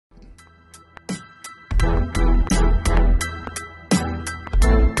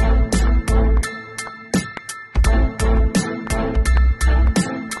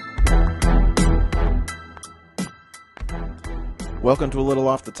Welcome to A Little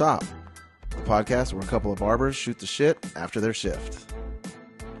Off the Top, the podcast where a couple of barbers shoot the shit after their shift.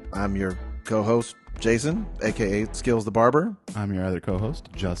 I'm your co-host, Jason, a.k.a. Skills the Barber. I'm your other co-host,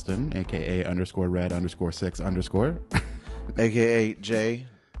 Justin, a.k.a. _red_6_. A.k.a. Jay.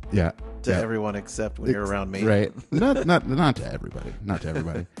 Yeah. To everyone except when you're around me. Right. Not to everybody. Not to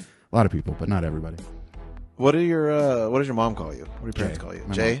everybody. A lot of people, but not everybody. What does your mom call you? What do your parents call you?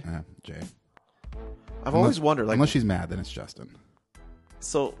 My Jay? Mom, Jay. I've always wondered, like, unless she's mad, then it's Justin.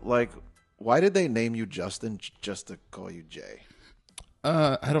 So, like, why did they name you Justin just to call you Jay?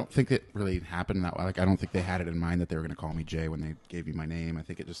 I don't think it really happened that way. Like, I don't think they had it in mind that they were going to call me Jay when they gave me my name. I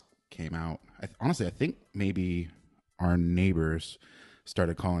think it just came out. Honestly, I think maybe our neighbors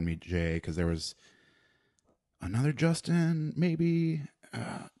started calling me Jay because there was another Justin, maybe.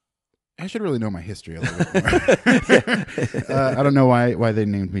 I should really know my history a little bit more. I don't know why they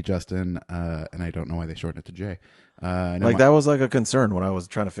named me Justin, and I don't know why they shortened it to Jay. That was like a concern when I was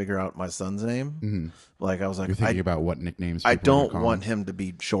trying to figure out my son's name. Mm-hmm. Like I was like, you're thinking about what nicknames. I don't want him to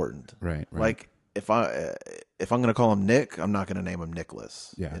be shortened. Right. Like if I'm going to call him Nick, I'm not going to name him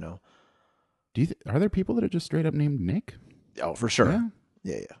Nicholas. Yeah. You know. Are there people that are just straight up named Nick? Oh, for sure.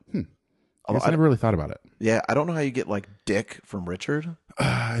 Yeah. Yeah. I guess I never really thought about it. Yeah, I don't know how you get like Dick from Richard.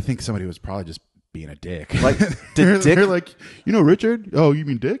 I think somebody was probably just being a dick. Like, did Dick? They're like, Richard? Oh, you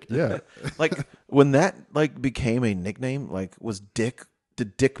mean Dick? Yeah. Like when that like became a nickname, like did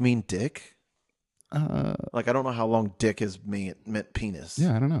Dick mean Dick? Like I don't know how long Dick meant penis.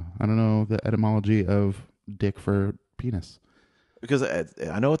 Yeah, I don't know. I don't know the etymology of Dick for penis. Because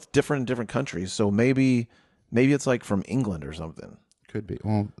I know it's different in different countries, so maybe it's like from England or something. Could be.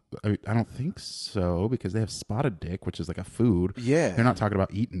 Well, I don't think so because they have spotted dick, which is like a food. Yeah. They're not talking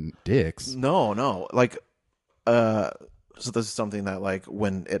about eating dicks. No. Like, so this is something that like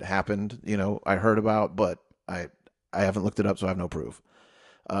when it happened, I heard about, but I haven't looked it up, so I have no proof.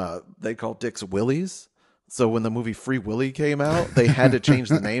 They call dicks willies. So when the movie Free Willy came out, they had to change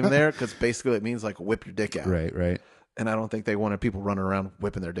the name there because basically it means like whip your dick out. Right. And I don't think they wanted people running around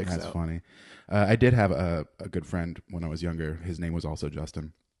whipping their dicks out. That's funny. I did have a good friend when I was younger. His name was also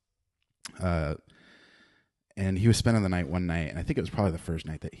Justin. And he was spending the night one night, and I think it was probably the first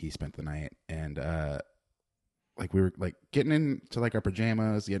night that he spent the night. And like we were like getting into like our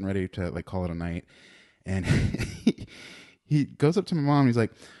pajamas, getting ready to like call it a night. And he goes up to my mom. And he's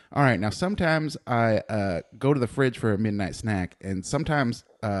like, "All right, now sometimes I go to the fridge for a midnight snack, and sometimes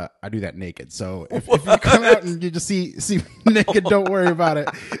I do that naked. So if you come out and you just see me naked, don't worry about it."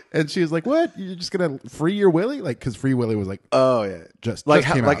 And she was like, "What? You're just gonna free your willy?" Like, because Free Willy was like, "Oh yeah, just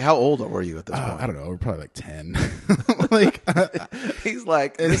how old were you at this point?" I don't know. We're probably like 10. He's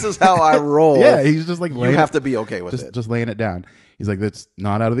like, "This is how I roll." Yeah, he's just like, you have to be okay with it. Just laying it down. He's like, "That's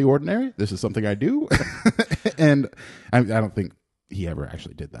not out of the ordinary. This is something I do." And I don't think he ever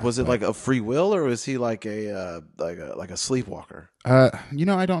actually did that. Was it like a free will, or was he like a sleepwalker? I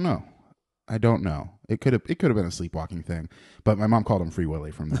don't know. It could have been a sleepwalking thing, but my mom called him Free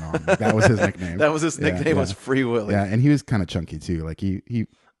Willy from then on. Like, that was his nickname. That was his nickname. Was Free Willy. Yeah, and he was kind of chunky too. Like he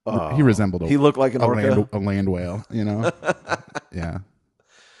resembled. He looked like an orca? a land whale. Yeah.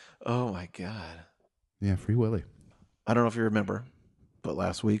 Oh my god. Yeah, Free Willy. I don't know if you remember, but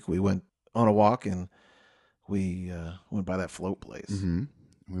last week we went on a walk and we went by that float place. Mm-hmm.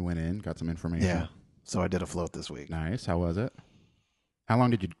 We went in, got some information. Yeah. So I did a float this week. Nice. How was it? How long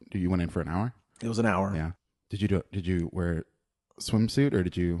did you went in for an hour? It was an hour. Yeah. Did you wear a swimsuit or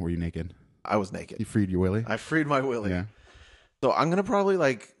were you naked? I was naked. You freed your willy? I freed my willy. Yeah. So I'm gonna probably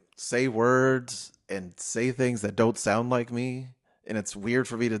like say words and say things that don't sound like me, and it's weird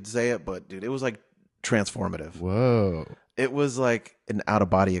for me to say it, but dude, it was like transformative. Whoa. It was like an out of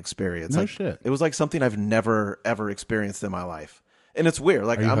body experience. No like, shit. It was like something I've never ever experienced in my life. And it's weird.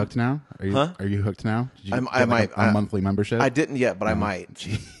 Like, are you hooked now? Are you hooked now? I might. A monthly membership? I didn't yet, but I might.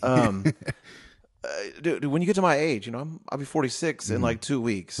 Dude, when you get to my age, I'll be 46 in like 2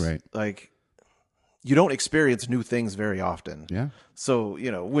 weeks. Right. Like, you don't experience new things very often. Yeah. So,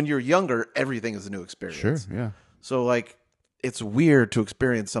 when you're younger, everything is a new experience. Sure. Yeah. So, like, it's weird to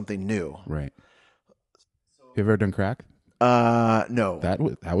experience something new. Right. You ever done crack? No. That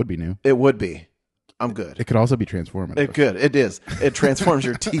would be new. It would be. I'm good. It could also be transformative. It could. It is. It transforms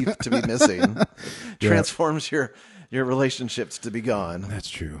your teeth to be missing. Transforms your relationships to be gone. That's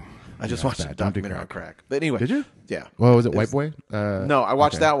true. I just watched a documentary on crack. But anyway. Did you? Yeah. Well, was it White Boy? No, I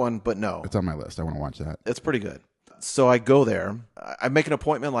watched that one, but no. It's on my list. I want to watch that. It's pretty good. So I go there. I make an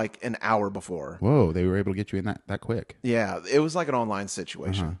appointment like an hour before. Whoa, they were able to get you in that quick. Yeah, it was like an online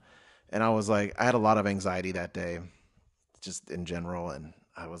situation. And I was like, I had a lot of anxiety that day, just in general. And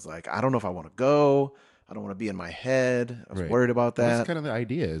I was like, I don't know if I want to go. I don't want to be in my head. I was Right. worried about Well, that. that's kind of the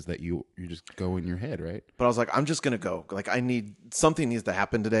idea, is that you just go in your head, right? But I was like, I'm just going to go. Like, something needs to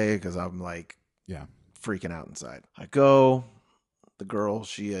happen today because I'm like Yeah. freaking out inside. I go. The girl,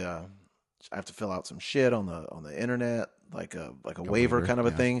 I have to fill out some shit on the internet, like a waiver kind of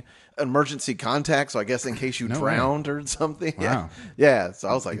a yeah. thing. Emergency contact, so I guess in case you No way. drowned or something. Wow. Yeah. So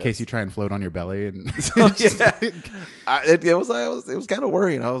I was like, In case you try and float on your belly and yeah. It was kind of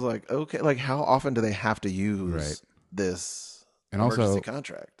worrying. I was like, okay, like how often do they have to use Right. this And emergency also,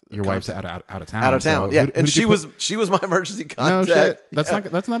 contract? your wife's out of town. Out of town, so yeah. who And did you put- she was my emergency No contact. shit. That's Yeah.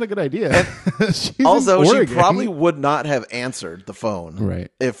 that's not a good idea. She's in Also, she Oregon. probably would not have answered the phone,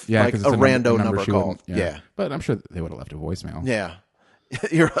 Right. if Yeah, like 'cause a it's rando number number she called. wouldn't- Yeah. But I'm sure they would have left a voicemail. Yeah.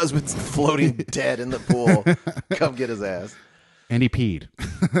 Your husband's floating dead in the pool. Come get his ass. And he peed.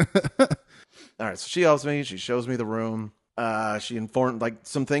 All right. So she helps me. She shows me the room. She informed like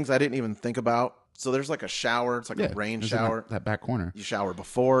some things I didn't even think about. So there's like a shower. It's like a rain it's in shower. that back corner. You shower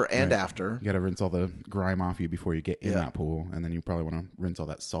before and Right. after. You got to rinse all the grime off you before you get in Yeah. that pool, and then you probably want to rinse all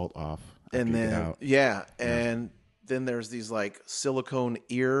that salt off after And you get then, out. yeah. And then there's these like silicone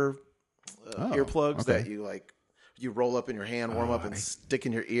earplugs okay. that you roll up in your hand, warm up, and stick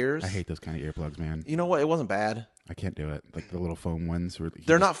in your ears. I hate those kind of earplugs, man. You know what? It wasn't bad. I can't do it. Like the little foam ones. Where you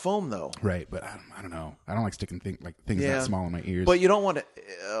They're just- not foam though. right, but I don't know. I don't like sticking things Yeah. that small in my ears. But you don't want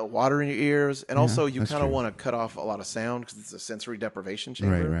water in your ears, and also you that's kind of true. want to cut off a lot of sound because it's a sensory deprivation right,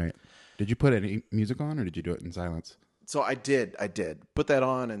 chamber. right. Did you put any music on, or did you do it in silence? So I did put that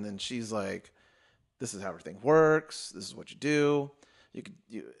on, and then she's like, "This is how everything works. This is what you do.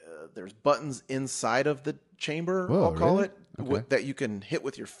 There's buttons inside of the chamber. Whoa, I'll call really? it Okay. that you can hit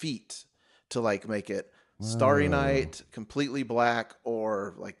with your feet to like make it starry night, completely black,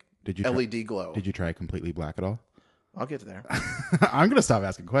 or like Did you try- LED glow. Did you try completely black at all? I'll get to there. I'm gonna stop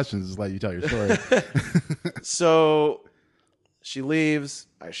asking questions. Just let you tell your story. So she leaves.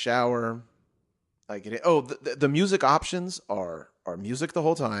 I shower. I get it. Oh, the music options are music the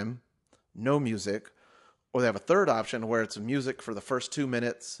whole time, no music, or they have a third option where it's music for the first 2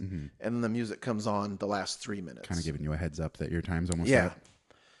 minutes, and then the music comes on the last 3 minutes. Kind of giving you a heads up that your time's almost Yeah. up.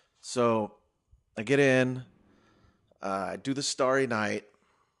 So I get in. I do the Starry Night.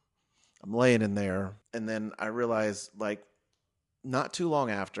 I'm laying in there, and then I realize, like, not too long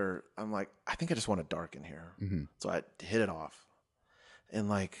after, I'm like, I think I just want to darken here. Mhm. So I hit it off, and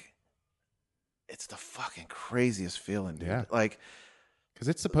like, it's the fucking craziest feeling, dude. Yeah. Like, Because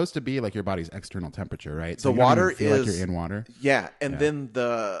it's supposed to be like your body's external temperature, right? The you don't water even feel like is- you're in water. yeah, and Yeah. then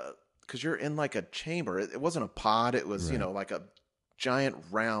because you're in like a chamber. It wasn't a pod. It was Right. like a giant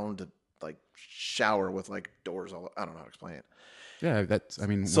round like shower with like doors all. I don't know how to explain it. Yeah, that's. I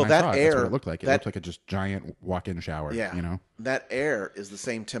mean, So when I that saw it, that's air- what it looked like. It that- looked like a just giant walk-in shower. Yeah. You know. That air is the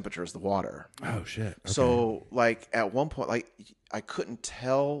same temperature as the water. Oh shit. Okay. So like at one point, like I couldn't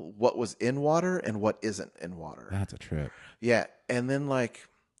tell what was in water and what isn't in water. that's a trip. Yeah, and then like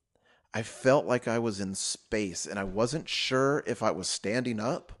I felt like I was in space, and I wasn't sure if I was standing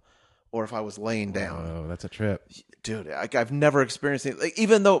up or if I was laying down. Oh, that's a trip. Dude, I've never experienced it. Like,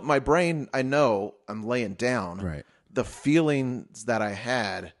 even though my brain, I know I'm laying down. Right. The feelings that I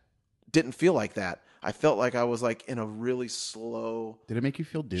had didn't feel like that. I felt like I was like in a really slow. Did it make you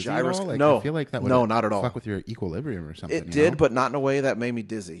feel dizzy Gyros- at all? Like, no. I feel like that would No, not at all. fuck with your equilibrium or something. It you did, know? but not in a way that made me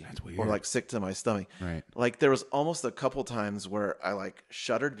dizzy. That's weird. Or like sick to my stomach. Right. Like there was almost a couple times where I like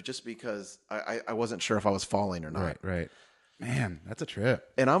shuddered just because I wasn't sure if I was falling or not. Right. Right. Man, that's a trip.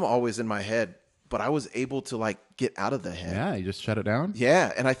 And I'm always in my head, but I was able to like get out of the head. Yeah, you just shut it down.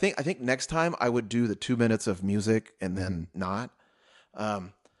 Yeah, and I think next time I would do the 2 minutes of music and then not.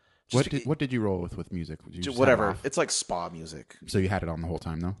 What did you roll with music? Did you just have it Whatever. off? It's like spa music. So you had it on the whole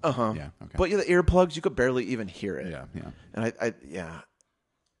time though. Yeah. Okay. But yeah, the earplugs, you could barely even hear it. yeah. Yeah. And I yeah.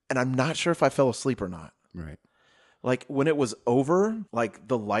 And I'm not sure if I fell asleep or not. Right. Like when it was over, like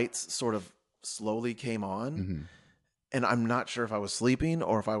the lights sort of slowly came on. Mm-hmm. And I'm not sure if I was sleeping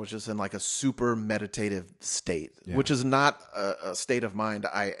or if I was just in like a super meditative state, Yeah. which is not a state of mind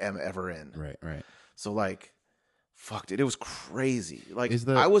I am ever in. Right. Right. So like, fuck, dude, it was crazy. Like Is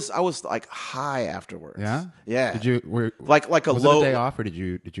the- I was like high afterwards. Yeah. Yeah. Did you were like a was low it a day off or did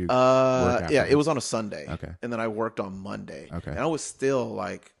you work Yeah, afterwards? it was on a Sunday. Okay. And then I worked on Monday. Okay. And I was still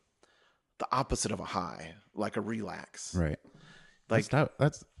like the opposite of a high, like a relax. right. Like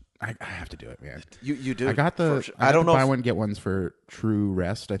That's I have to do it, man. you do. I got for the sure. I I don't got the know. buy if- one get ones for True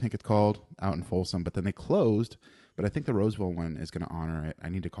Rest, I think it's called, out in Folsom, but then they closed. But I think the Roseville one is going to honor it. I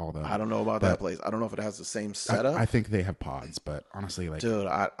need to call them. I don't know about that place. I don't know if it has the same setup. I think they have pods, but honestly, like, Dude,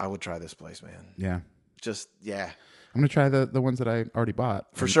 I would try this place, man. yeah, just yeah. I'm gonna try the ones that I already bought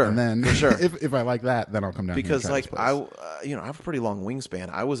For sure. and then For sure. if I like that, then I'll come down Because here and try like this place. I have a pretty long wingspan.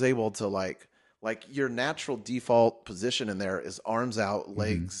 I was able to like your natural default position in there is arms out,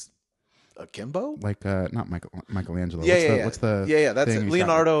 legs akimbo. Like not Michelangelo. Yeah, What's the yeah. That's thing he's got?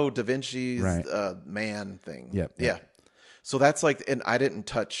 Leonardo da Vinci's Right. man thing. Yep, Yeah. yep. So that's like, and I didn't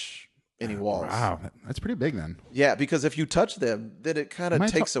touch any walls. Wow, that's pretty big then. Yeah, because if you touch them, then it kind Am of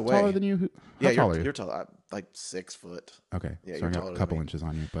I takes away. taller than you? How tall are you? You're tall. I'm like 6 foot. Okay, Yeah, so you're I got taller a than couple me. inches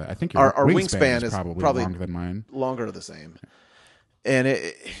on you, but I think your Our wingspan is probably probably longer than mine. Longer or the same. And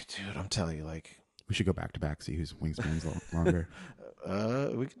dude, I'm telling you, like, We should go back to back, see whose wingspan's longer.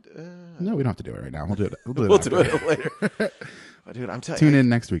 we could. No, we don't have to do it right now. We'll do it. We'll after. do it later. But dude, I'm telling Tune you, in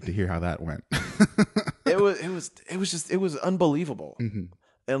next week to hear how that went. it was unbelievable.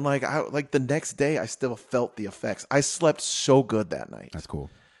 And like the next day, I still felt the effects. I slept so good that night, That's cool.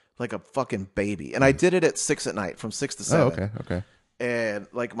 like a fucking baby. And I did it at 6 at night, from 6 to 7. Oh, okay. And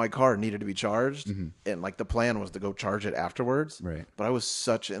like my car needed to be charged, and like the plan was to go charge it afterwards. Right. But I was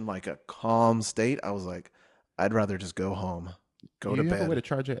such in like a calm state. I was like, I'd rather just go home, go to You have a way bed. to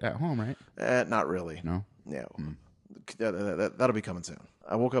charge it at home, right? Not really. No. No. That'll be coming soon.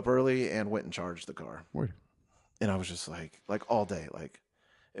 I woke up early and went and charged the car, Word. and I was just like all day,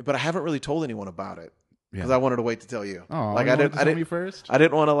 but I haven't really told anyone about it because Yeah. I wanted to wait to tell you. Oh, like you I wanted didn't, to I tell me didn't, first. I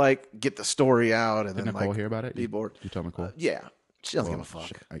didn't want to like get the story out and Did then Nicole like hear about it? be bored. You tell Nicole. Yeah, she doesn't Well, give a fuck.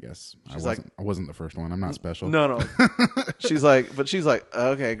 shit, I guess She's like- I wasn't the first one. I'm not special. No. she's like,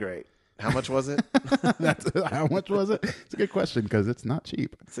 okay, great. How much was it? How much was it? It's a good question because it's not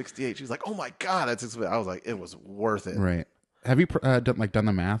cheap. 68. She's like, oh my god, that's expensive. I was like, it was worth it. Right. Have you done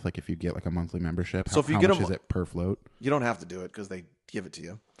the math? Like if you get like a monthly membership, So if you how get much them- is it per float? You don't have to do it because they give it to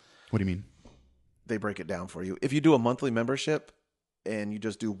you. What do you mean? They break it down for you. If you do a monthly membership and you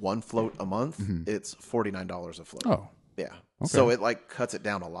just do one float a month, it's $49 a float. Oh, Yeah. Okay. So it like cuts it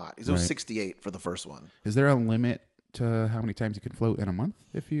down a lot. It was Right. 68 for the first one. is there a limit to how many times you can float in a month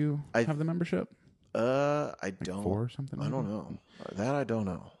if you have the membership? I don't. 4 or something. I like don't that? know. That I don't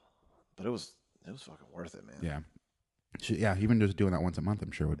know. But it was fucking worth it, man. Yeah. Yeah, even just doing that once a month,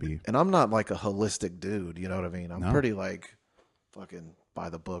 I'm sure would be. And I'm not like a holistic dude, you know what I mean? I'm No. pretty like fucking by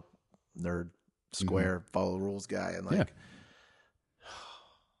the book, nerd, square, follow the rules guy, and like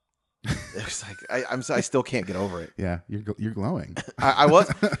it's like I still can't get over it. Yeah, you're glowing. I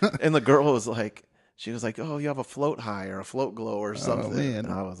was, and the girl was like, she was like, "Oh, you have a float high or a float glow or something." man.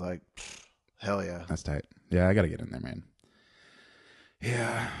 And I was like, "Hell yeah!" That's tight. Yeah, I got to get in there, man.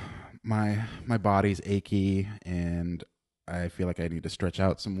 Yeah, my body's achy, and I feel like I need to stretch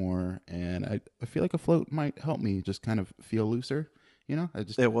out some more. And I feel like a float might help me just kind of feel looser. You know,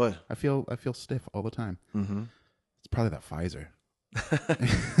 It would. I feel stiff all the time. Mm-hmm. It's probably that Pfizer.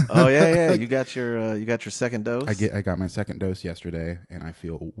 Oh yeah. You got your second dose. I got my second dose yesterday, and I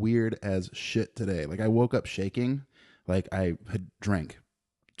feel weird as shit today. Like I woke up shaking, like I had drank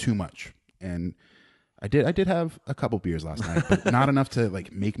too much, and I did have a couple beers last night, but not enough to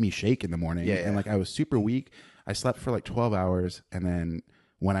like make me shake in the morning. Yeah. And like I was super weak. I slept for like 12 hours, and then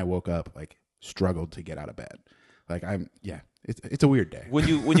when I woke up, like struggled to get out of bed. Like it's a weird day. When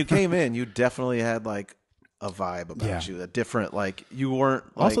you came in, you definitely had like a vibe about you, a different like you weren't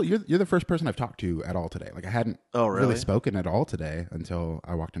like, Also, you're the first person I've talked to at all today. Like I hadn't really? really spoken at all today until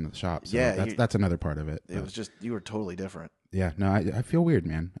I walked into the shop. So Yeah, that's another part of it. it was just you were totally different. Yeah, no, I feel weird,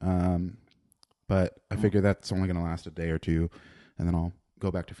 man. But I figure that's only going to last a day or two, and then I'll go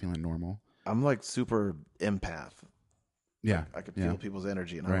back to feeling normal. I'm like super empath. Yeah, I could feel people's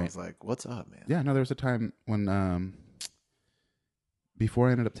energy, and I Right. was like, "What's up, man?" Yeah, no, there was a time when before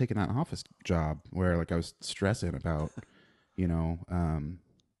I ended up taking that office job where like I was stressing about,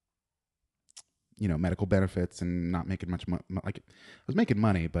 medical benefits and not making much money. Like I was making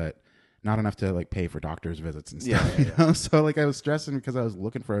money, but not enough to like pay for doctor's visits and stuff. Yeah. You know? So like I was stressing because I was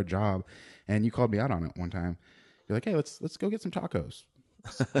looking for a job, and you called me out on it one time. You're like, "Hey, let's go get some tacos."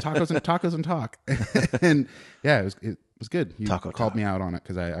 Tacos and talk. And yeah, it was good. You Taco called talk. me out on it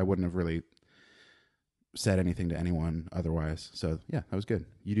because I wouldn't have really said anything to anyone otherwise. So yeah, that was good.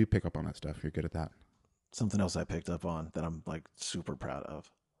 You do pick up on that stuff. You're good at that. Something else I picked up on that I'm like super proud of.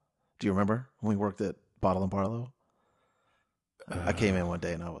 Do you remember when we worked at Bottle and Barlow? I came in one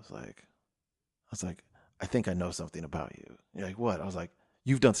day and I was like, I think I know something about you. You're like, what? I was like,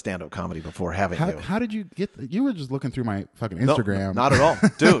 you've done stand-up comedy before, haven't you? How did you get? You were just looking through my fucking No, Instagram. not at all,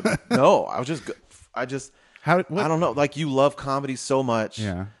 dude. No, I just What? I don't know. Like you love comedy so much.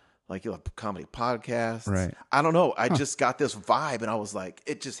 Yeah. Like you love comedy podcasts. Right. I don't know. I just got this vibe and I was like,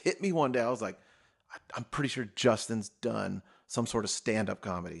 it just hit me one day. I was like, I'm pretty sure Justin's done some sort of stand-up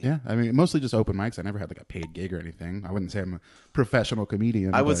comedy. Yeah, I mean, mostly just open mics. I never had like a paid gig or anything. I wouldn't say I'm a professional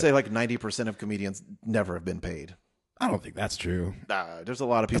comedian. I would but say like 90% of comedians never have been paid. I don't think that's true. There's a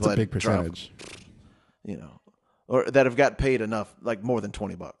lot of people That's a that big percentage. or that have got paid enough, like more than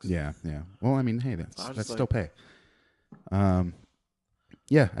 $20. Yeah, yeah. Well, I mean, hey, that's like- still pay.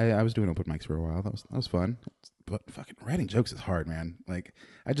 Yeah, I was doing open mics for a while. That was fun. But fucking writing jokes is hard, man. Like,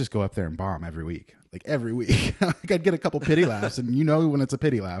 I just go up there and bomb every week. Like, every week. Like, I'd get a couple pity laughs, and you know when it's a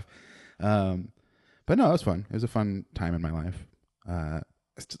pity laugh. But no, it was fun. It was a fun time in my life.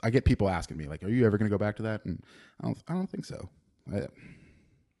 I get people asking me, like, are you ever going to go back to that? And I don't think so. I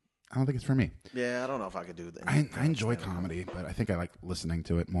don't think it's for me. Yeah, I don't know if I could do that. I enjoy comedy, but I think I like listening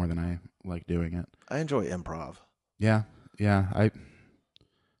to it more than I like doing it. I enjoy improv. Yeah.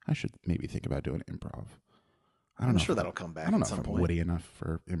 I should maybe think about doing improv. I'm sure that'll come back I don't know at some if I'm point. witty enough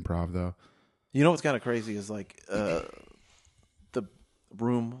for improv, though. You know what's kind of crazy is like the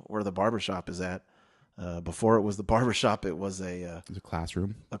room where the barbershop is at. Before it was the barbershop, it was It's a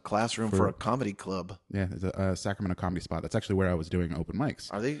classroom. a classroom for a comedy club. Yeah, it's a Sacramento comedy spot. That's actually where I was doing open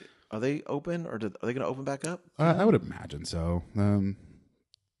mics. Are they open, or are they going to open back up? I would imagine so.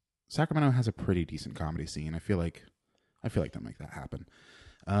 Sacramento has a pretty decent comedy scene. I feel like they'll make that happen.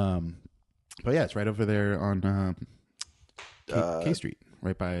 But yeah, it's right over there on K Street,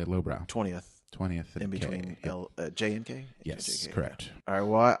 right by Lowbrow. 20th and in between K. J and K. Yes, JK, correct. All right.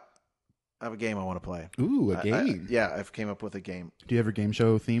 Well, I have a game I want to play. Ooh, a game. I've came up with a game. Do you have a game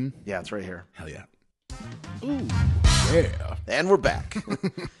show theme? Yeah, it's right here. Hell yeah. Ooh, yeah. And we're back.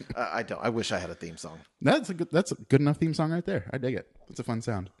 I don't. I wish I had a theme song. That's a good enough theme song right there. I dig it. It's a fun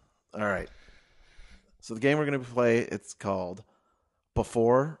sound. All right. So the game we're going to play, it's called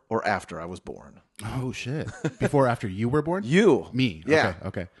Before or After I Was Born. Oh shit! Before or after you were born? You. Me. Yeah.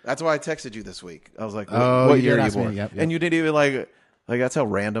 Okay. That's why I texted you this week. I was like, Oh, what you year did are you ask me. born? Yep. And you didn't even like that's how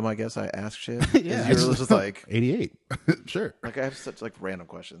random I guess I ask shit. Yeah. You were just like 88. Sure. like I have such like random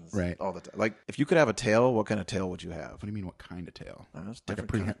questions Right. all the time. Like if you could have a tail, what kind of tail would you have? What do you mean? What kind of tail? That's Like a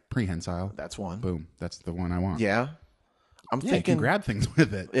different kind. prehensile. That's one. Boom. That's the one I want. Yeah. I'm Yeah, you thinking can grab things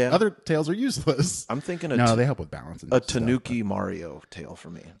with it. Yeah. Other tails are useless. I'm thinking No, they help with balance. And a stuff, Tanuki Mario tail for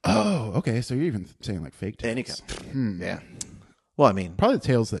me. but- Oh, okay. So you're even saying like fake tails. Any kind. Yeah. Well, I mean, Probably the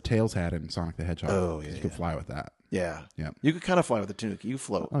tails that Tails had in Sonic the Hedgehog. Oh, 'cause yeah, You could fly with that. yeah. Yeah. You could kind of fly with the Tanuki. You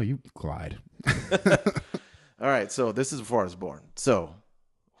float. Oh, you glide. All right. So this is before I was born. So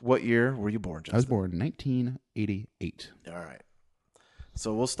what year were you born, Justin? I was born in 1988. All right.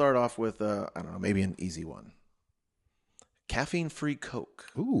 So we'll start off with I don't know, maybe an easy one. Caffeine-free Coke.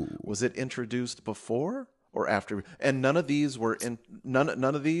 Ooh. Was it introduced before or after? And none of these were none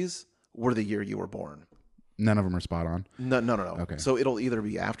of these were the year you were born. None of them are spot on. No. Okay. So it'll either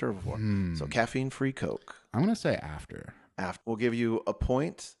be after or before. So caffeine-free Coke. I'm going to say after. After. We'll give you a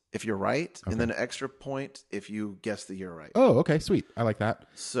point if you're right, and then an extra point if you guess the year right. Oh, okay. Sweet. I like that.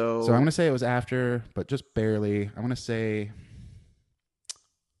 So So I'm going to say it was after, but just barely. I'm going to say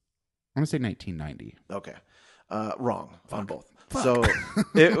 1990. okay. Wrong on both. So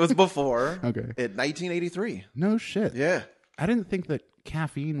it was before. Okay. In 1983. No shit. Yeah. I didn't think that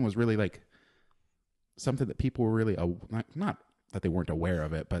caffeine was really like something that people were really not that they weren't aware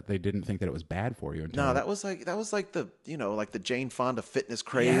of it, but they didn't think that it was bad for you. Until No, that was like the like the Jane Fonda fitness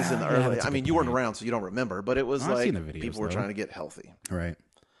craze Yeah, in the yeah, early. that's a I mean, good you weren't point. around, so you don't remember. But it was I've like seen the videos, people were though. trying to get healthy. right.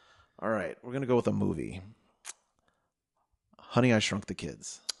 All right, we're gonna go with a movie. Honey, I Shrunk the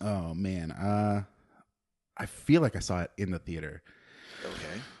Kids. Oh man. I feel like I saw it in the theater,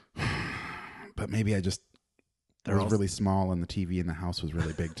 Okay. but maybe I just They're was all- really small and the TV in the house was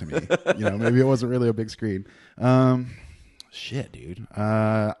really big to me. Maybe it wasn't really a big screen. Shit, dude.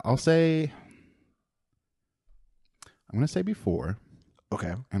 I'll say. I'm gonna say before.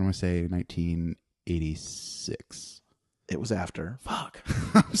 Okay. I'm gonna say 1986. It was after Fuck.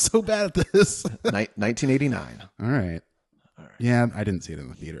 I'm so bad at this. 1989. All right. All right. Yeah, I didn't see it in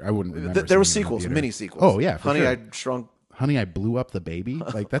the theater. I wouldn't remember. There were seeing it in the sequels, theater. mini sequels. Oh yeah, for Honey, sure. I Shrunk. Honey, I Blew Up the Baby.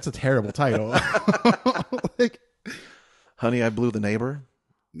 Like that's a terrible title. Like, Honey, I Blew the Neighbor.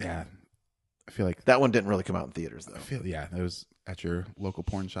 yeah, I feel like That one didn't really come out in theaters though. that was at your local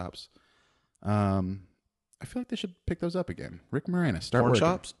porn shops. I feel like they should pick those up again. Rick Moranis, start Porn working.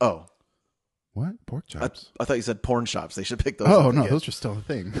 shops? Oh, What pork chops? I thought you said porn shops. They should pick those. Oh up no, again. those are still a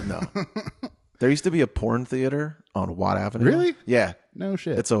thing. No. There used to be a porn theater on Watt Avenue. Really? Yeah. No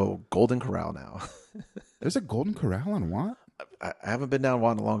shit. It's a Golden Corral now. There's a Golden Corral on what? I haven't been down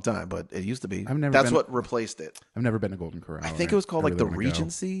Watt in a long time, but it used to be. I've never That's been- what replaced it. I've never been to Golden Corral. I think it was called like the really wanna go.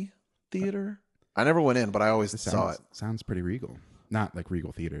 Regency Theater. I never went in, but I always saw it. Sounds pretty regal. not like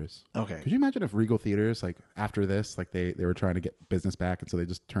Regal Theaters. Okay. Could you imagine if Regal Theaters, like after this, like they were trying to get business back, and so they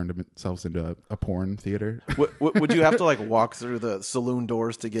just turned themselves into a porn theater? Would you have to like walk through the saloon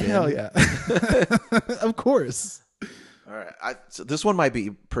doors to get Hell in? yeah, of course. All right. So this one might be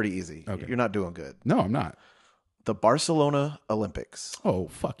pretty easy. Okay. You're not doing good. No, I'm not. The Barcelona Olympics. Oh,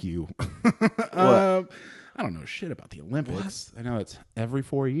 fuck you. I don't know shit about the Olympics. I know it's every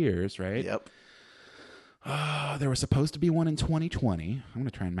 4 years, right? Yep. There was supposed to be one in 2020. I'm going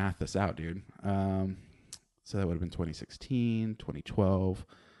to try and math this out, dude. So that would have been 2016, 2012.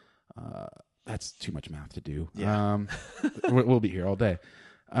 That's too much math to do. Yeah. We'll be here all day.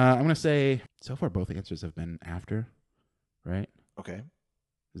 I'm going to say, so far both answers have been after, right? Okay.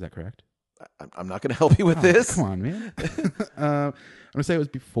 Is that correct? I'm not going to help you with this. Come on, man. I'm going to say it was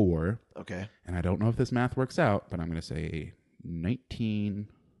before. Okay. And I don't know if this math works out, but I'm going to say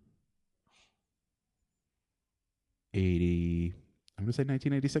 1980. I'm going to say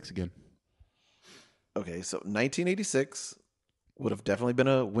 1986 again. Okay. So 1986 would have definitely been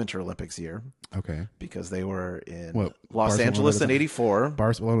a Winter Olympics year Okay. because they were in What, Los Barcelona Angeles in doesn't- '84.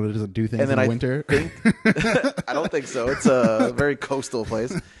 Barcelona doesn't do things And then in I winter. I don't think so. It's a very coastal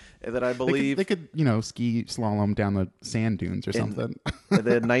place. And then I believe they could, ski slalom down the sand dunes or something. and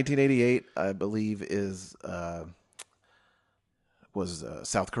then 1988, I believe, was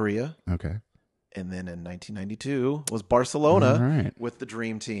South Korea. Okay. And then in 1992 was Barcelona All right. with the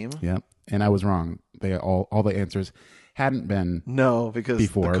Dream Team. Yep. And I was wrong. They all the answers hadn't been No, because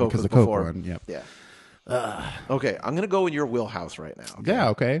before the Coke because was the Coke before. one. Yep. Yeah. Okay, I'm gonna go in your wheelhouse right now. Okay? Yeah.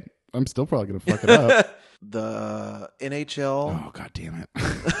 Okay. I'm still probably gonna fuck it up. The NHL. Oh, god damn it.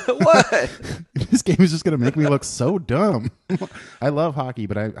 What? This game is just going to make me look so dumb. I love hockey,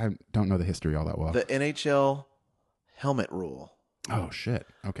 but I don't know the history all that well. The NHL helmet rule. Oh, shit.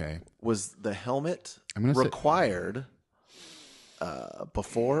 Okay. Was the helmet I'm gonna say- required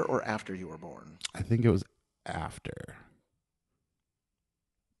before or after you were born? I think it was after.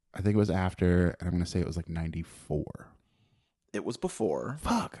 And I'm going to say it was like 94. It was before,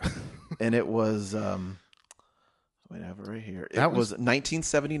 Fuck. and it was. Wait, I have it right here. It That was was-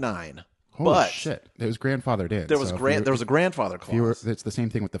 1979. Holy But shit. It was grandfathered in. There was So if there was a grandfather clause. it's the same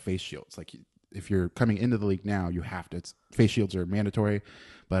thing with the face shields. Like if you're coming into the league now, you have to. Face shields are mandatory,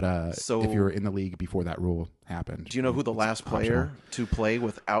 but So- if you were in the league before that rule happened, Do you know who the last player to play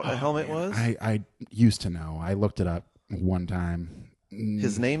without a helmet was? I used to know. I looked it up one time.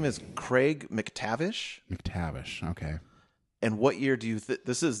 His name is Craig McTavish. McTavish. Okay. And what year do you think?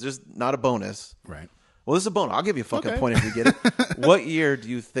 This is just not a bonus. Right. Well, this is a bonus. I'll give you a fucking Okay. point if you get it. What year do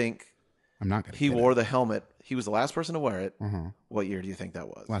you think I'm not going to he wore the helmet? He was the last person to wear it. Uh-huh. What year do you think that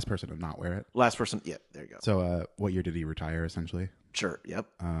was? Last person to not wear it. Last person. Yeah, there you go. So what year did he retire, essentially? Sure. Yep.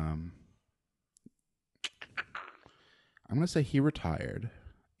 I'm going to say he retired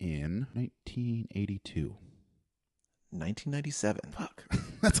in 1982. 1997. Fuck.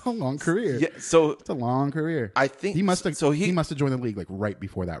 That's a long career. Yeah. So It's a long career. I think He must have. So he must have joined the league like right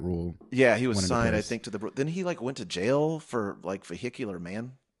before that rule. Yeah, he was went into signed. I place. think to the. Then he like went to jail for like vehicular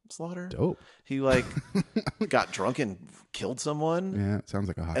manslaughter. Dope. He like got drunk and killed someone. Yeah, it sounds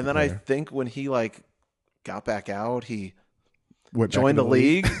like a hockey And then I player. think when he like got back out, he Went back joined in the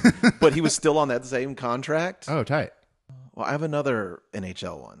league, but he was still on that same contract. Oh, tight. Well, I have another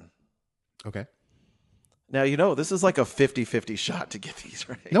NHL one. Okay. Now, this is like a 50-50 shot to get these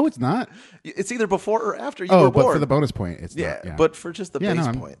right. No, it's not. It's either before or after you Oh, were but born. for the bonus point, it's yeah, not. Yeah, but for just the Yeah, base no,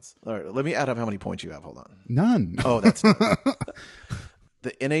 I'm- points. All right, let me add up how many points you have. Hold on. none. Oh, that's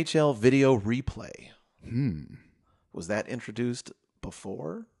the NHL video replay. Was that introduced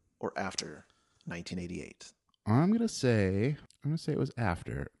before or after 1988? I'm gonna say it was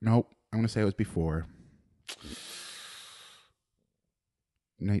after. Nope. I'm gonna say it was before.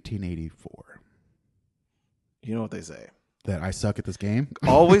 1984. You know what they say. That I suck at this game.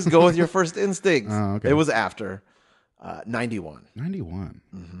 Always go with your first instinct. Oh, okay. It was after 91. 91.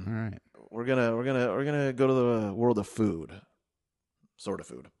 Mm-hmm. All right. We're gonna go to the world of food, sort of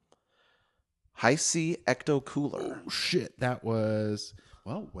food. High C Ecto Cooler. Oh shit! That was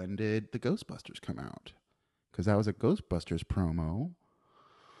when did the Ghostbusters come out? Because that was a Ghostbusters promo.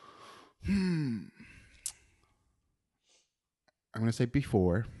 I'm gonna say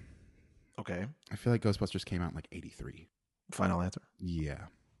before. Okay, I feel like Ghostbusters came out in like 83. final answer. Yeah.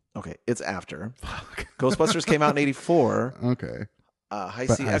 Okay, it's after. Fuck. Ghostbusters came out in 84. Okay. High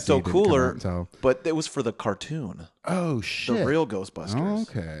But C High C Ecto didn't come Cooler, out until- but it was for the cartoon, Oh shit! the real Ghostbusters.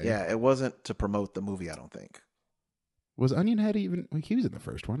 Okay. Yeah, it wasn't to promote the movie. I don't think. Was Onion Head even? Like, he was in the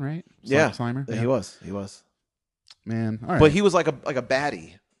first one, right? Yeah, Slimer. He was. Man, all right. But he was like a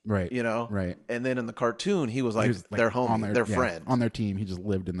baddie. Right. You know? Right. And then in the cartoon, he was He like was, their homie, their yeah, friend. on their team. He just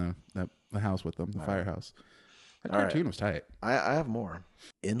lived in the house with them, the firehouse. That All right. cartoon was tight. I have more.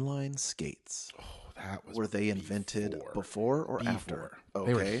 Inline skates. Oh, that was Were they invented before or after? Okay.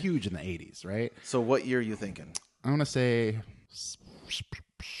 They were huge in the 80s, right? So what year are you thinking? I'm gonna say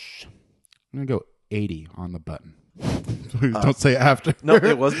I'm gonna go 80 on the button. Please don't say after. No,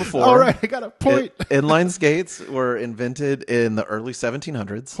 it was before. All right, I got a point. Inline skates were invented in the early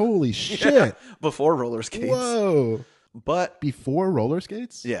 1700s. Holy shit! Before roller skates. Whoa! But Before roller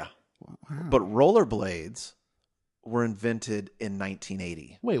skates? yeah. Wow. But rollerblades were invented in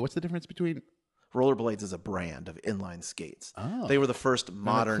 1980. Wait, what's the difference between? Rollerblades is a brand of inline skates. Oh, They were the first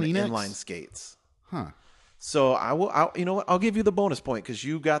modern Kleenex? inline skates. huh? So you know what? I'll give you the bonus point because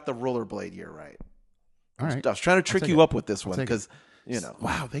you got the rollerblade year right. All right. I was trying to trick take you it. up with this one take it. because, you know,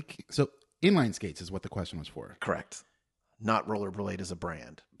 Wow. So inline skates is what the question was for. correct. Not rollerblade as a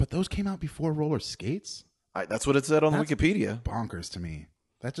brand. But those came out before roller skates. That's what it said on That's Wikipedia. Bonkers to me.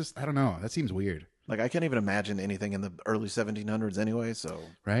 That just I don't know. That seems weird, Like I can't even imagine anything in the early 1700s anyway. So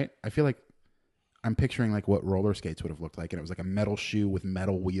right? I feel like I'm picturing like what roller skates would have looked like, and it was like a metal shoe with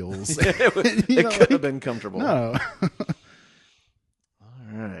metal wheels. it You know, could have like- been comfortable. No.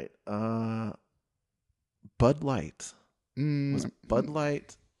 All right. Bud Light. Was Bud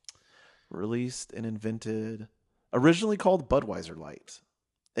Light released and invented, originally called Budweiser Light.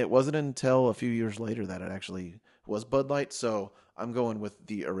 It wasn't until a few years later that it actually was Bud Light. So I'm going with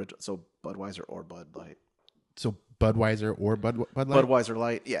the original. So Budweiser or Bud Light. So Budweiser or Bud Light? Budweiser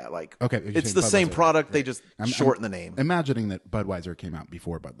Light. Yeah. Like, Okay, you're it's saying the same Budweiser, product. They right. just I'm shorten the name. Imagining that Budweiser came out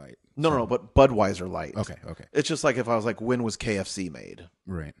before Bud Light. No, but Budweiser Light. Okay. It's just like if I was like, when was KFC made?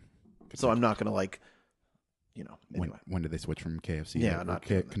 Right. So I'm not going to like, you know, anyway. When did they switch from KFC? Yeah, or not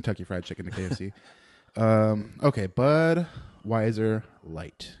doing that. Kentucky Fried Chicken to KFC. Okay, Budweiser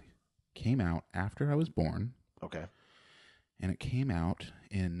Light came out after I was born, Okay. and it came out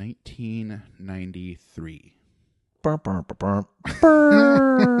in 1993. Burr, burr, burr, burr,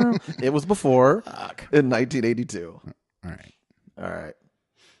 burr. It was before in 1982. All right, All right.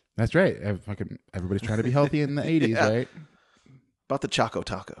 that's right. Everybody's trying to be healthy in the 80s, Yeah. right? About the Choco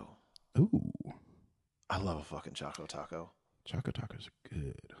Taco. Ooh, I love a fucking Choco Taco. Choco Tacos are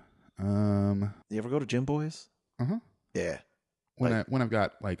good. You ever go to Jim Boys? Uh-huh. Yeah. When I've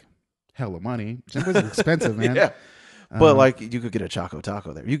got like hella money, Jim Boys is expensive, man. Yeah. But like you could get a Choco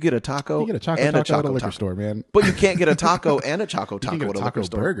Taco there. You get a taco You get a Choco and Taco a Choco at a liquor Taco. store, man. But you can't get a taco and a Choco You Taco can get at a a taco liquor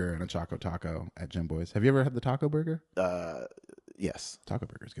store. burger and a Choco Taco at Jim Boys. Have you ever had the taco burger? Yes. Taco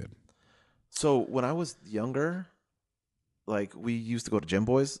burger's good. So when I was younger, like we used to go to Jim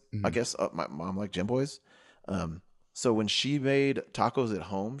Boys. I guess my mom liked Jim Boys. So when she made tacos at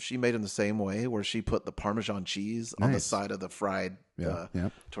home, she made them the same way, where she put the Parmesan cheese on the Nice. side of the fried Yeah.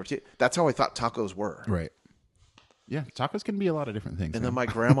 tortilla. That's how I thought tacos were. Right. Yeah, tacos can be a lot of different things. And then my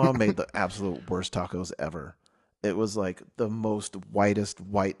grandma made the absolute worst tacos ever. It was like the most whitest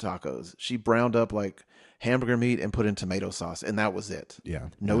white tacos. She browned up like hamburger meat and put in tomato sauce, and that was it. Yeah.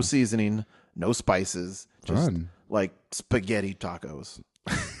 No seasoning, no spices, just Fun. like spaghetti tacos.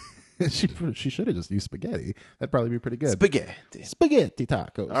 she should have just used spaghetti. That'd probably be pretty good. Spaghetti. Spaghetti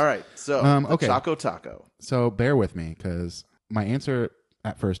tacos. All right, so Okay. Choco Taco. So bear with me because my answer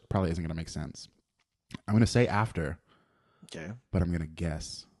at first probably isn't going to make sense. I'm going to say after, Okay. but I'm going to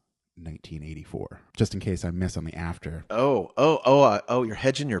guess 1984, just in case I miss on the after. Oh! You're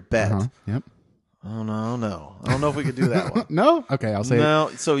hedging your bet. Yep. Oh no! I don't know if we could do that one. No? Okay, I'll say No.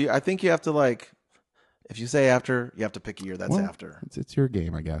 So I think you have to like, if you say after, you have to pick a year that's Well, after. it's your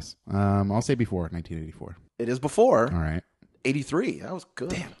game, I guess. I'll say before 1984. It is before All right. 83. That was good.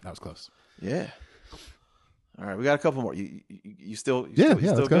 Damn, that was close. Yeah. All right, we got a couple more. You still Yeah,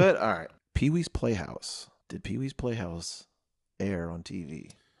 still let's go. good? All right. Pee-wee's Playhouse. Did Pee-wee's Playhouse air on TV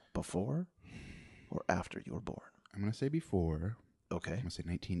before or after you were born? I'm going to say before. Okay. I'm going to say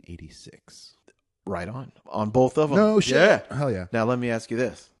 1986. Right on both of them. No shit. Yeah. Hell yeah. Now let me ask you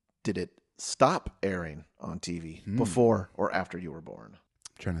this. Did it stop airing on TV before or after you were born?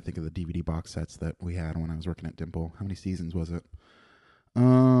 Trying to think of the DVD box sets that we had when I was working at Dimple. How many seasons was it?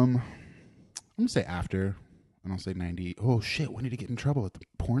 I'm going to say after. And I'll say 90. Oh shit, when did he get in trouble at the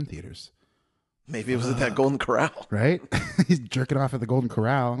porn theaters? Maybe it was at that Golden Corral. Right? He's jerking off at the Golden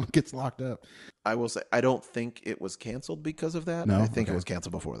Corral, gets locked up. I will say I don't think it was canceled because of that. No? I think Okay. it was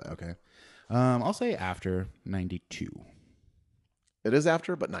canceled before that. Okay. I'll say after 92. It is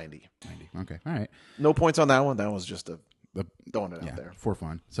after, but 90. 90. Okay. All right. No points on that one. That was just The- throwing it Yeah, out there. for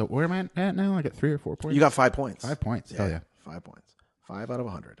fun. So where am I at now? I got 3 or 4 points? You got 5 points. 5 points. Hell yeah. 5 points. 5 out of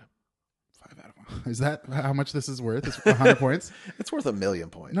 100. 5 out of 1. Is that how much this is worth? It's 100 points? It's worth 1,000,000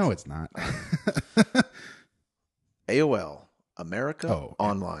 points. No, it's not. AOL, America Oh,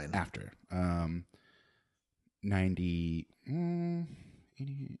 Online. After. 90.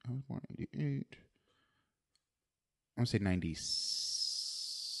 88. I was born 88. I want to say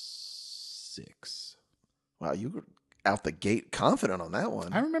 96. Wow, you were out the gate confident on that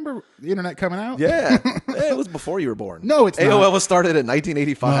one. I remember the internet coming out. Yeah. It was before you were born. No, it's AOL not. was started in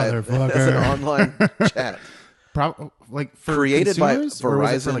 1985 Motherfucker. as an online chat. Like for Created by consumers, or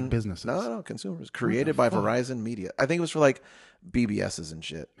was it Verizon. for like businesses? No, consumers. Created by Verizon Media. I think it was for like BBSs and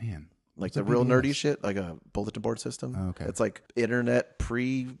shit. Man. Like what's the a real BBS? nerdy shit, like a bulletin board system. Oh, okay. It's like internet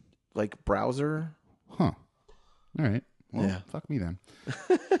like browser. Huh. All right. Well, Yeah. fuck me then.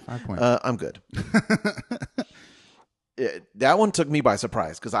 5 points. I'm good. That one took me by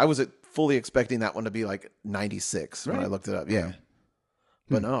surprise because I was fully expecting that one to be like 96 when I Right. looked it up. Yeah.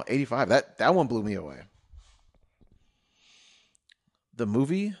 But no, 85. That one blew me away. The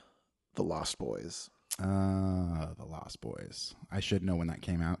movie, The Lost Boys. The Lost Boys. I should know when that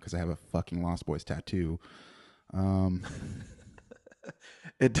came out because I have a fucking Lost Boys tattoo.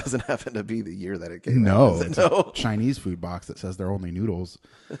 It doesn't happen to be the year that it came No, out. does it? it's No. a Chinese food box that says they're only noodles.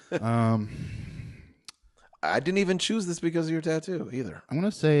 I didn't even choose this because of your tattoo either. I want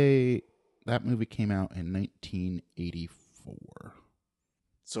to say that movie came out in 1984.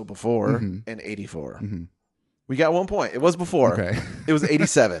 So before Mhm. and 84. Mm-hmm. We got 1 point. It was before. Okay. It was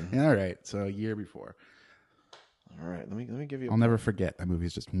 87. Yeah, all right. So a year before. All right. Let me give you I'll never forget. That movie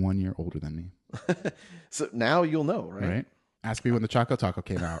is just 1 year older than me. So now you'll know, right? Right? Ask me when the Choco Taco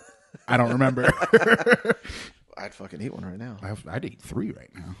came out. I don't remember. I'd fucking eat one right now. I'd eat 3 right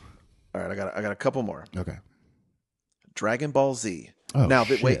now. All right, I got a couple more. Okay. Dragon Ball Z. Oh, Now,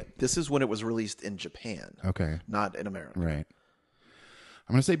 shit. wait, this is when it was released in Japan, Okay. not in America. Right.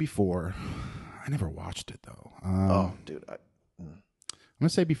 I'm gonna say before. I never watched it though. Oh, dude. I'm gonna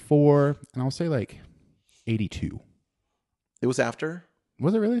say before, and I'll say like 82. It was after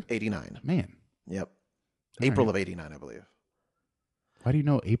Was it really? 89. Man, Yep. All April right. of 89, I believe. why do you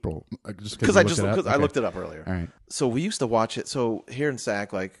know April? Just Because I I looked it up earlier. All right. So we used to watch it. So here in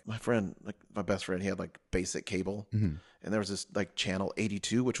Sac, like my best friend, he had like basic cable, Mm-hmm. and there was this like channel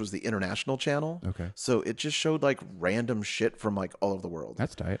 82, which was the international channel. Okay. So it just showed like random shit from like all over the world.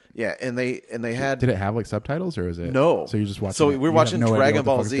 That's tight. Yeah, and they had Did it have like subtitles or is it? no. So you just watching. So it, we were you have watching no idea Dragon what the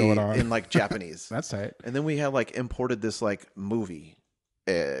Ball fuck's Z going on. in like Japanese, That's tight. and then we had like imported this like movie.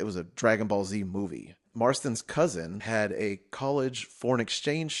 It was a Dragon Ball Z movie. Marston's cousin had a college foreign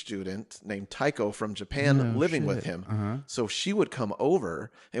exchange student named Taiko from Japan No living with shit. him. Uh-huh. So she would come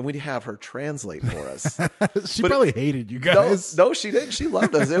over and we'd have her translate for us. She But probably hated you no, guys. no, she didn't. She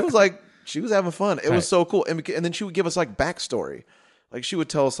loved us. It was like she was having fun. It Right. was so cool. And then she would give us like backstory. Like she would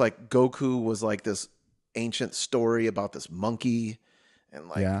tell us like Goku was like this ancient story about this monkey. And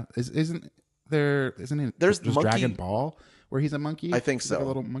like Yeah. Isn't it There's just monkey- Dragon Ball where he's a monkey? I think He's like so. a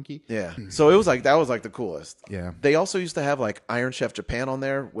little monkey. yeah. So it was like that was like the coolest. Yeah. They also used to have like Iron Chef Japan on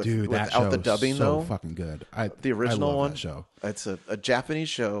there Dude, that without the show's dubbing so though. fucking good. The original I love one. that show. It's a Japanese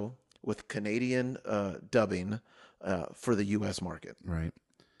show with Canadian dubbing for the US market. Right.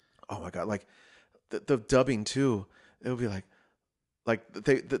 Oh my god, like the dubbing too. It would be like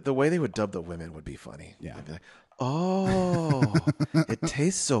the way they would dub the women would be funny. Yeah. They'd be like, "Oh, it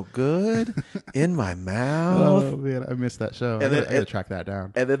tastes so good in my mouth." Oh man, I missed that show. And I then gotta track that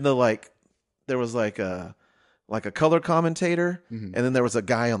down. And then there was like a color commentator, Mm-hmm. and then there was a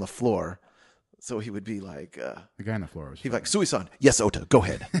guy on the floor. So he would be like, The guy on the floor was he'd be like, "Sui-san, yes, Ota, go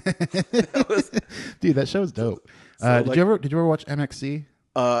ahead." dude, that show's dope. So, did you ever watch MXC?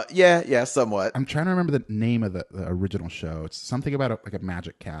 Yeah, somewhat. I'm trying to remember the name of the original show. It's something about like a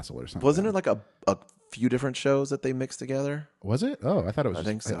magic castle or something. Wasn't it like a few different shows that they mixed together? Was it? Oh, I thought it was. I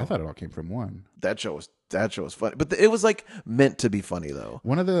think so. I thought it all came from one. That show was funny, but it was like meant to be funny though.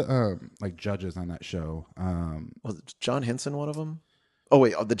 One of the like judges on that show. Was it John Henson one of them? Oh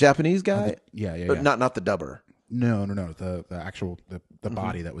wait, the Japanese guy? Yeah. But not the dubber. No. The actual the Mm-hmm.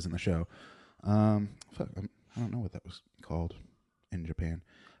 body that was in the show. Fuck, I don't know what that was called in Japan.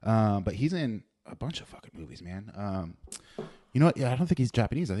 But he's in a bunch of fucking movies, man. You know what? Yeah, I don't think he's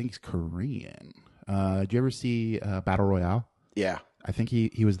Japanese. I think he's Korean. Did you ever see Battle Royale? Yeah. I think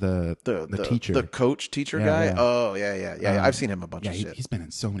he was the teacher. the teacher Yeah, guy. yeah. Oh yeah. I've seen him a bunch Yeah, of shit. he's been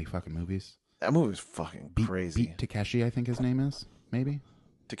in so many fucking movies. That movie was fucking crazy. Beat Takeshi, I think his name is. Maybe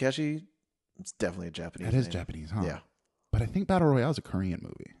Takeshi, it's definitely a Japanese. that is name. Japanese, huh? Yeah. But I think Battle Royale is a Korean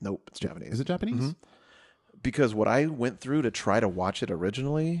movie. Nope, it's Japanese. Is it Japanese? Mhm. Because what I went through to try to watch it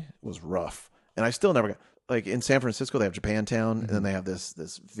originally was rough, and I still never got. like in San Francisco, they have Japantown, and then they have this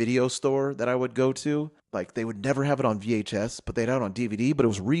video store that I would go to. Like they would never have it on VHS, but they'd have it on DVD, but it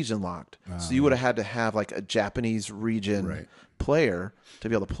was region locked. So you would have had to have like a Japanese region player to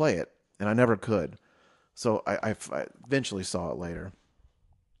be able to play it, and I never could. So I eventually saw it later.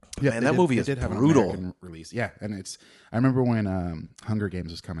 Yeah, and that movie is brutal. Release, yeah, and I remember when Hunger Games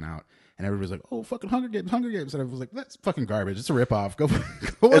was coming out, and everybody was like, "Oh, fucking Hunger Games!" And I was like, "That's fucking garbage. It's a ripoff. Go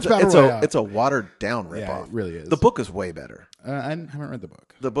watch Battle Royale." It's a watered down ripoff. Yeah, it really is. The book is way better. I haven't read the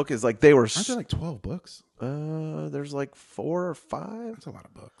book. The book is like they were. Aren't there like 12 books? There's like 4 or 5. That's a lot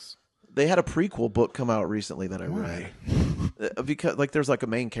of books. They had a prequel book come out recently that I read because like there's like a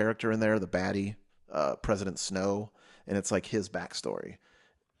main character in there, the baddie, President Snow, and it's like his backstory.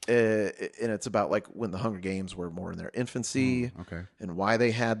 And it's about like when the Hunger Games were more in their infancy, and why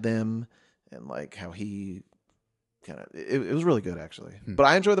they had them, and like how he kind of it was really good actually. But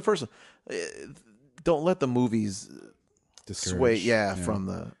I enjoyed the first one. Don't let the movies sway, from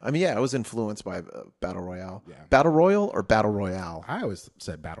the. I mean, I was influenced by Battle Royale, Battle Royale or Battle Royale. I always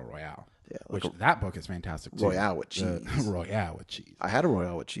said Battle Royale, like which that book is fantastic too. Royale with cheese. Royale with cheese. I had a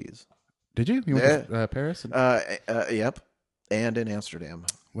Royale with cheese. Did you? You went to Paris? Yep, and in Amsterdam.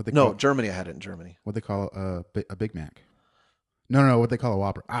 Germany. I had it in Germany. What they call a Big Mac? No. What they call a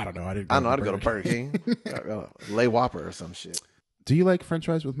Whopper? I don't know. I didn't. I don't know how to go to Burger King. Lay Whopper or some shit. Do you like French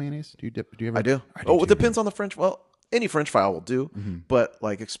fries with mayonnaise? Do you dip? Do you ever? I do. It depends on the French. Well, any French fry will do, but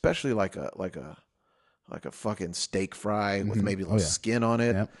like especially like a fucking steak fry with maybe a little skin on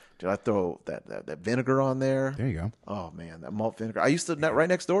it. Yep. Dude, I throw that vinegar on there. There you go. Oh man, that malt vinegar. I used to right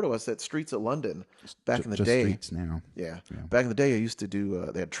next door to us at Streets of London back in the just day. Streets now. Yeah. Back in the day, I used to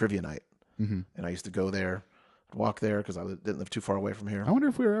do. They had trivia night, and I used to go there, walk there because I didn't live too far away from here. I wonder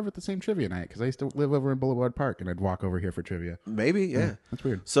if we were ever at the same trivia night because I used to live over in Boulevard Park and I'd walk over here for trivia. Maybe, yeah. That's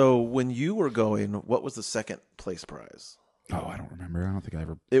weird. So when you were going, what was the second place prize? Oh, I don't remember. I don't think I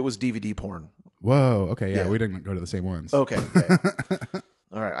ever. It was DVD porn. Whoa. Okay. Yeah. We didn't go to the same ones. Okay.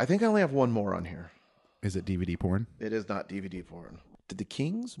 All right. I think I only have one more on here. Is it DVD porn? It is not DVD porn. Did the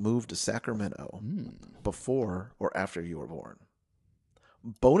Kings move to Sacramento before or after you were born?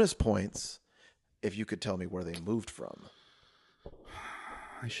 Bonus points if you could tell me where they moved from.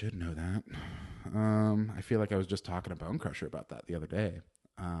 I should know that. I feel like I was just talking to Bone Crusher about that the other day.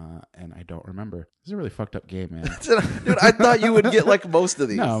 And I don't remember. This is a really fucked up game, man. Dude, I thought you would get like most of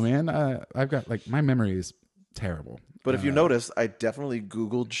these. No, man. I've got like my memory is terrible. But if you notice, I definitely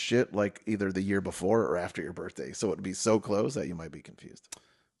Googled shit like either the year before or after your birthday. So it'd be so close that you might be confused.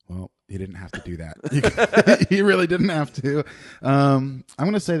 Well, you didn't have to do that. You really didn't have to. I'm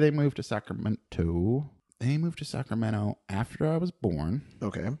going to say they moved to Sacramento. They moved to Sacramento after I was born.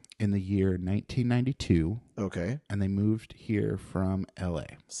 Okay. In the year 1992. Okay. And they moved here from LA.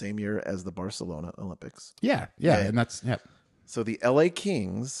 Same year as the Barcelona Olympics. Yeah. And that's, So the LA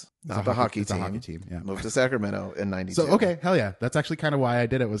Kings, not the hockey team, moved to Sacramento in 92. So, okay, hell yeah. That's actually kind of why I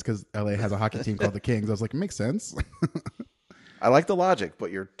did it, was because LA has a hockey team called the Kings. I was like, it makes sense. I like the logic,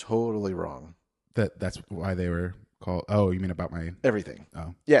 but you're totally wrong. That's why they were called. Oh, you mean about my everything?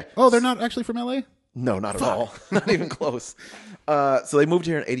 Oh, yeah. Oh, they're not actually from LA? No, not at all. Not even close. So they moved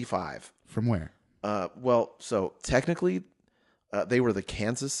here in 85. From where? Well, so technically, they were the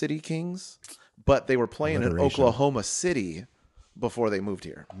Kansas City Kings, but they were playing in Oklahoma City before they moved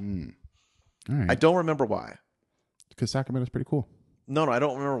here. All right. I don't remember why. Because Sacramento's pretty cool. No, I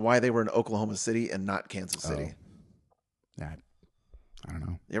don't remember why they were in Oklahoma City and not Kansas City. Yeah, I don't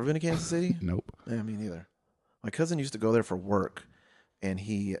know. You ever been to Kansas City? Nope. Yeah, me neither. My cousin used to go there for work, and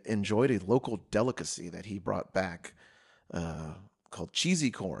he enjoyed a local delicacy that he brought back called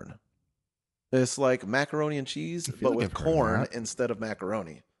cheesy corn. It's like macaroni and cheese, but with corn instead of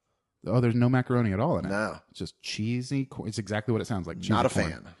macaroni. Oh, there's no macaroni at all in it. No, it's just cheesy corn. It's exactly what it sounds like. Cheesy not a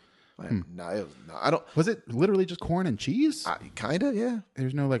corn. fan. No, I don't. Was it literally just corn and cheese? Kinda, yeah.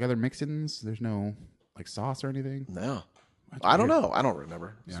 There's no like other mix-ins. There's no like sauce or anything. No, I don't know. I don't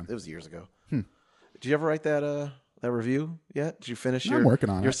remember. Yeah. It was years ago. Did you ever write that review yet? Did you finish I'm working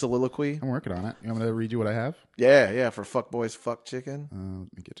on your soliloquy? I'm working on it. You want me to read you what I have? Yeah. For Fuck Boys, Fuck Chicken.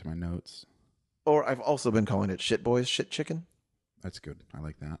 Let me get to my notes. Or I've also been calling it Shit Boys, Shit Chicken. That's good. I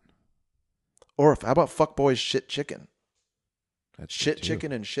like that. Or how about Fuck Boys, Shit Chicken? That's shit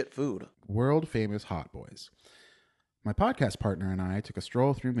chicken and shit food. World famous hot boys. My podcast partner and I took a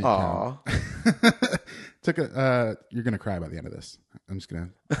stroll through Midtown. You're gonna cry by the end of this. I'm just gonna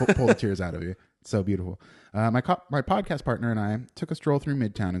pull the tears out of you. It's so beautiful. My podcast partner and I took a stroll through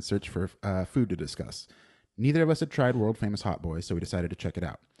Midtown in search for food to discuss. Neither of us had tried world famous hot boys, so we decided to check it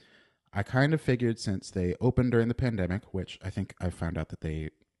out. I kind of figured since they opened during the pandemic, which I think I found out that they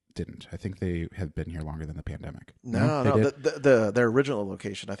didn't. I think they had been here longer than the pandemic. No, they no. did? Their original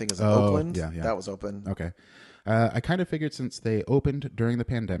location, I think, is in Oh, Oakland. yeah. That was open. Okay. I kind of figured since they opened during the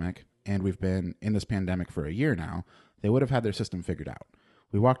pandemic and we've been in this pandemic for a year now, they would have had their system figured out.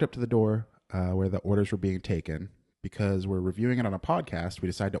 We walked up to the door where the orders were being taken. Because we're reviewing it on a podcast, we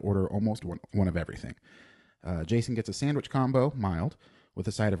decided to order almost one of everything. Jason gets a sandwich combo, mild, with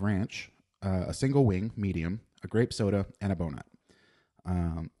a side of ranch, a single wing, medium, a grape soda, and a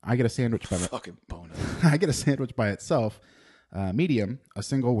donut. I get a sandwich by Fucking bonus. I get a sandwich by itself, medium, a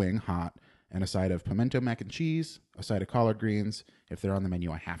single wing, hot, and a side of pimento mac and cheese, a side of collard greens. If they're on the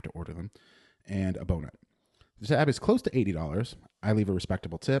menu, I have to order them, and a donut. The tab is close to $80. I leave a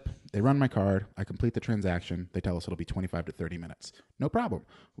respectable tip. They run my card. I complete the transaction. They tell us it'll be 25 to 30 minutes. No problem.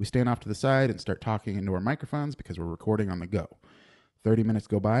 We stand off to the side and start talking into our microphones because we're recording on the go. 30 minutes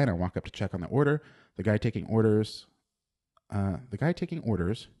go by and I walk up to check on the order. The guy taking orders,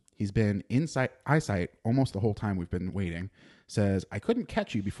 he's been in eyesight almost the whole time we've been waiting, says, I couldn't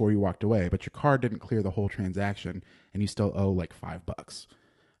catch you before you walked away, but your card didn't clear the whole transaction and you still owe like $5.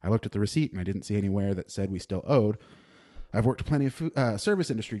 I looked at the receipt and I didn't see anywhere that said we still owed. I've worked plenty of service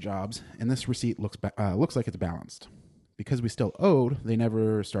industry jobs, and this receipt looks like it's balanced. Because we still owed, they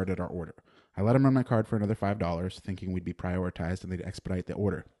never started our order. I let him run my card for another $5, thinking we'd be prioritized and they'd expedite the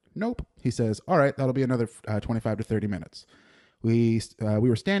order. Nope. He says, all right, that'll be another 25 to 30 minutes. We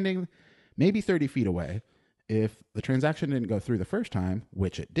were standing maybe 30 feet away. If the transaction didn't go through the first time,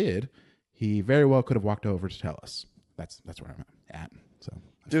 which it did, he very well could have walked over to tell us. That's where I'm at. So,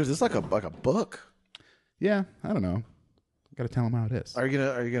 Dude, is this like a book? yeah, I don't know. Got to tell him how it is. Are you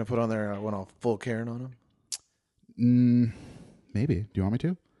gonna put on there? I went all full Karen on him. Maybe. Do you want me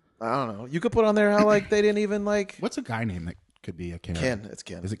to? I don't know. You could put on there how like they didn't even like What's a guy name that could be a Ken? Ken. It's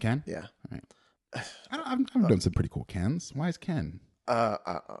Ken. Is it Ken? Yeah. All right. I've done some pretty cool Kens. Why is Ken?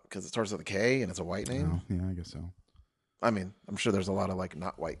 Because it starts with a K and it's a white name. Oh, yeah, I guess so. I mean, I'm sure there's a lot of like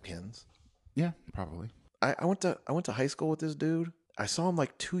not white Kens. Yeah, probably. I went to high school with this dude. I saw him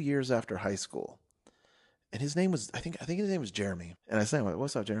like 2 years after high school. And his name was, I think his name was Jeremy. And I said,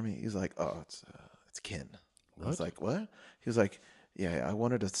 what's up, Jeremy? He's like, oh, it's Ken. I was like, what? He was like, yeah, I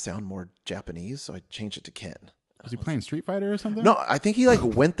wanted to sound more Japanese, so I changed it to Ken. Was he playing Street Fighter or something? No, I think he like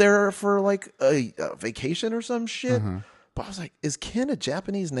went there for like a vacation or some shit. Uh-huh. But I was like, is Ken a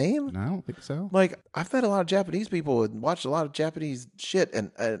Japanese name? No, I don't think so. Like, I've met a lot of Japanese people and watched a lot of Japanese shit.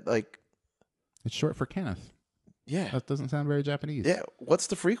 And like, It's short for Kenneth. yeah. That doesn't sound very Japanese. Yeah. What's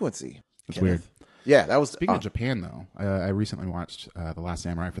the frequency? It's Kenneth? weird. Yeah, that was. Speaking of Japan, though, I recently watched The Last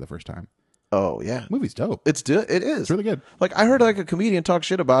Samurai for the first time. Oh, yeah. Movie's dope. It is. It's really good. Like, I heard like a comedian talk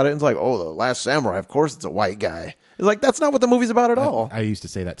shit about it, and it's like, oh, The Last Samurai, of course it's a white guy. It's like, that's not what the movie's about at all. I used to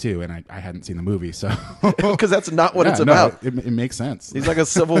say that too, and I hadn't seen the movie, so Because that's not what Yeah, it's no, about. It makes sense. He's like a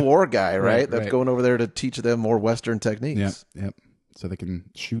Civil War guy, right? That's right. going over there to teach them more Western techniques. Yep. So they can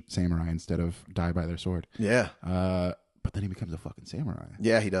shoot samurai instead of die by their sword. Yeah. But then he becomes a fucking samurai.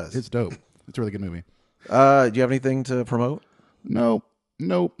 Yeah, he does. It's dope. It's a really good movie. Do you have anything to promote? Nope.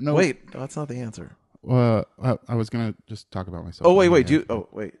 Wait, that's not the answer. I was gonna just talk about myself. Oh, wait.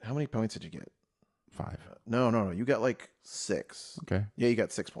 How many points did you get? 5. No. You got like 6. Okay. Yeah, you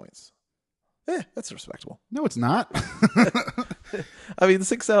got 6 points. That's respectable. No, it's not. I mean,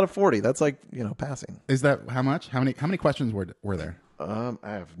 6 out of 40. That's like, passing. Is that how much? How many questions were there? I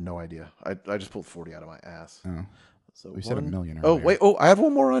have no idea. I just pulled 40 out of my ass. Oh, So we said a million. Oh, earlier. wait. Oh, I have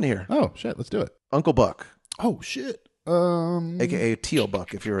one more on here. Oh shit. Let's do it. Uncle Buck, Oh shit. aka Tio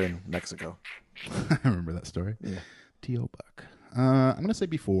Buck, if you're in Mexico. I remember that story. Yeah. T.O. Buck. I'm gonna say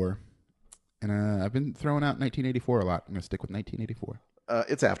before, and I've been throwing out 1984 a lot. I'm gonna stick with 1984.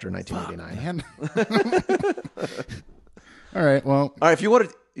 It's after 1989. Man. All right. Well. All right. If you want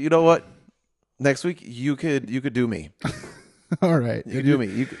to, you know what? Next week you could do me. All right. You could do me.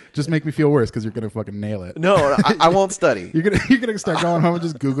 You could, Just make me feel worse because you're gonna fucking nail it. no, I won't study. You're gonna start going home and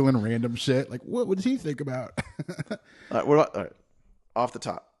just googling random shit. Like, what would he think about? All right. Off the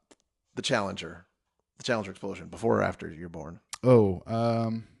top, the Challenger explosion, before or after you're born? Oh,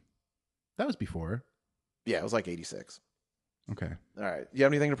 that was before. Yeah, it was like 86. Okay. All right. You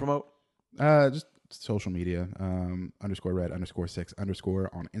have anything to promote? Just social media, _red_6_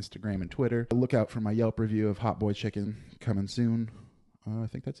 on Instagram and Twitter. Look out for my Yelp review of Hot Boy Chicken coming soon. I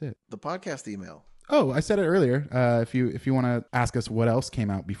think that's it. The podcast email. Oh, I said it earlier. If you want to ask us what else came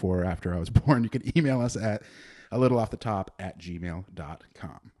out before or after I was born, you can email us at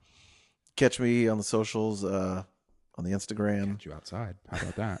alittleoffthetop@gmail.com. Catch me on the socials, on the Instagram. Catch you outside. How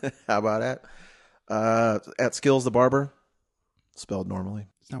about that? How about that? At Skills the Barber, spelled normally.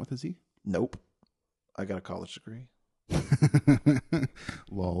 It's not with a Z? Nope. I got a college degree.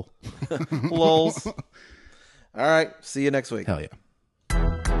 Lol. Lols. All right. See you next week. Hell yeah.